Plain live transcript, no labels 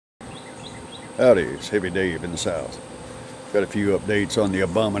Howdy, it's Heavy Dave in the South. Got a few updates on the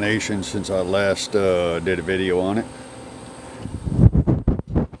Abomination since I last did a video on it.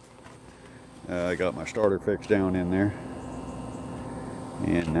 I got my starter fixed down in there,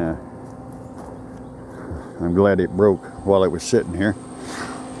 and I'm glad it broke while it was sitting here.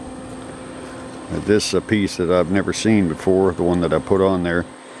 This is a piece that I've never seen before. The one that I put on there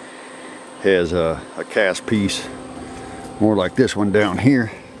has a cast piece, more like this one down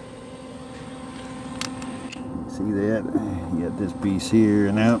here. See that? You got this piece here,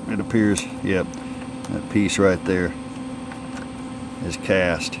 and out it appears, yep, that piece right there is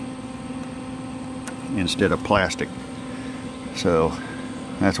cast instead of plastic. So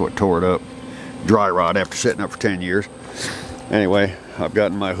that's what tore it up. Dry rot after sitting up for 10 years. Anyway, I've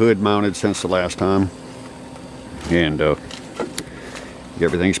gotten my hood mounted since the last time, and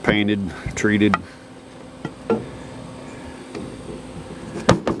everything's painted, treated,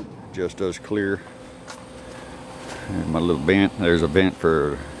 just as clear. There's my little vent. There's a vent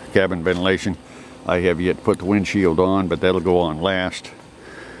for cabin ventilation. I have yet to put the windshield on, but that'll go on last.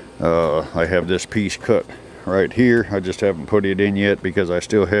 I have this piece cut right here. I just haven't put it in yet because I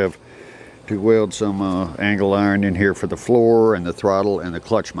still have to weld some angle iron in here for the floor and the throttle and the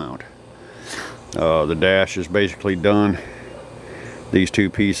clutch mount. The dash is basically done. These two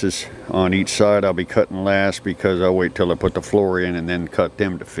pieces on each side I'll be cutting last because I'll wait till I put the floor in and then cut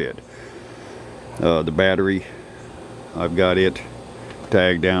them to fit. The battery, I've got it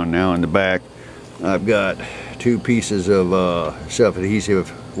tagged down now in the back. I've got two pieces of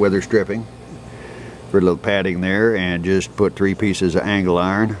self-adhesive weather stripping for a little padding there, and just put 3 pieces of angle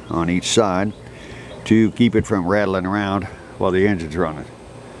iron on each side to keep it from rattling around while the engine's running.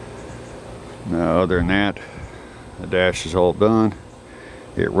 Now, other than that, the dash is all done.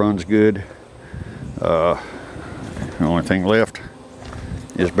 It runs good. The only thing left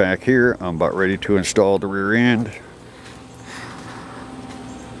is back here. I'm about ready to install the rear end.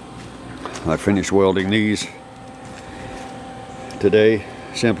 I finished welding these today,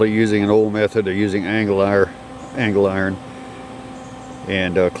 simply using an old method of using angle iron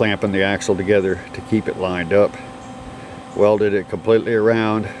and clamping the axle together to keep it lined up. Welded it completely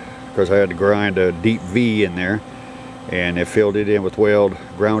around because I had to grind a deep V in there, and it filled it in with weld,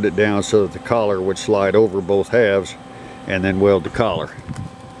 ground it down so that the collar would slide over both halves, and then weld the collar.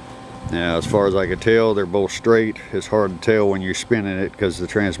 Now, as far as I could tell, they're both straight. It's hard to tell when you're spinning it because the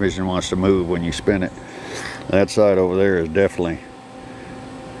transmission wants to move when you spin it. That side over there is definitely,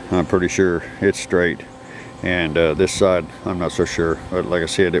 I'm pretty sure it's straight. And this side, I'm not so sure. But like I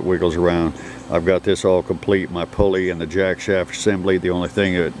said, it wiggles around. I've got this all complete, my pulley and the jack shaft assembly. The only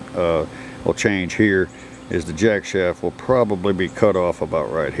thing that will change here is the jack shaft will probably be cut off about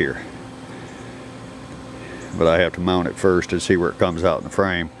right here. But I have to mount it first to see where it comes out in the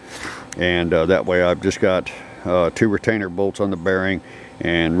frame. And that way I've just got 2 retainer bolts on the bearing,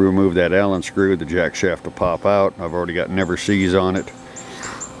 and remove that Allen screw, the jack shaft will pop out. I've already got never sees on it,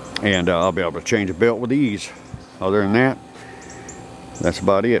 and I'll be able to change a belt with ease. Other than that, that's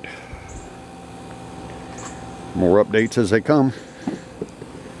about it. More updates as they come.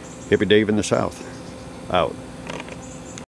 Hippie Dave in the South, out.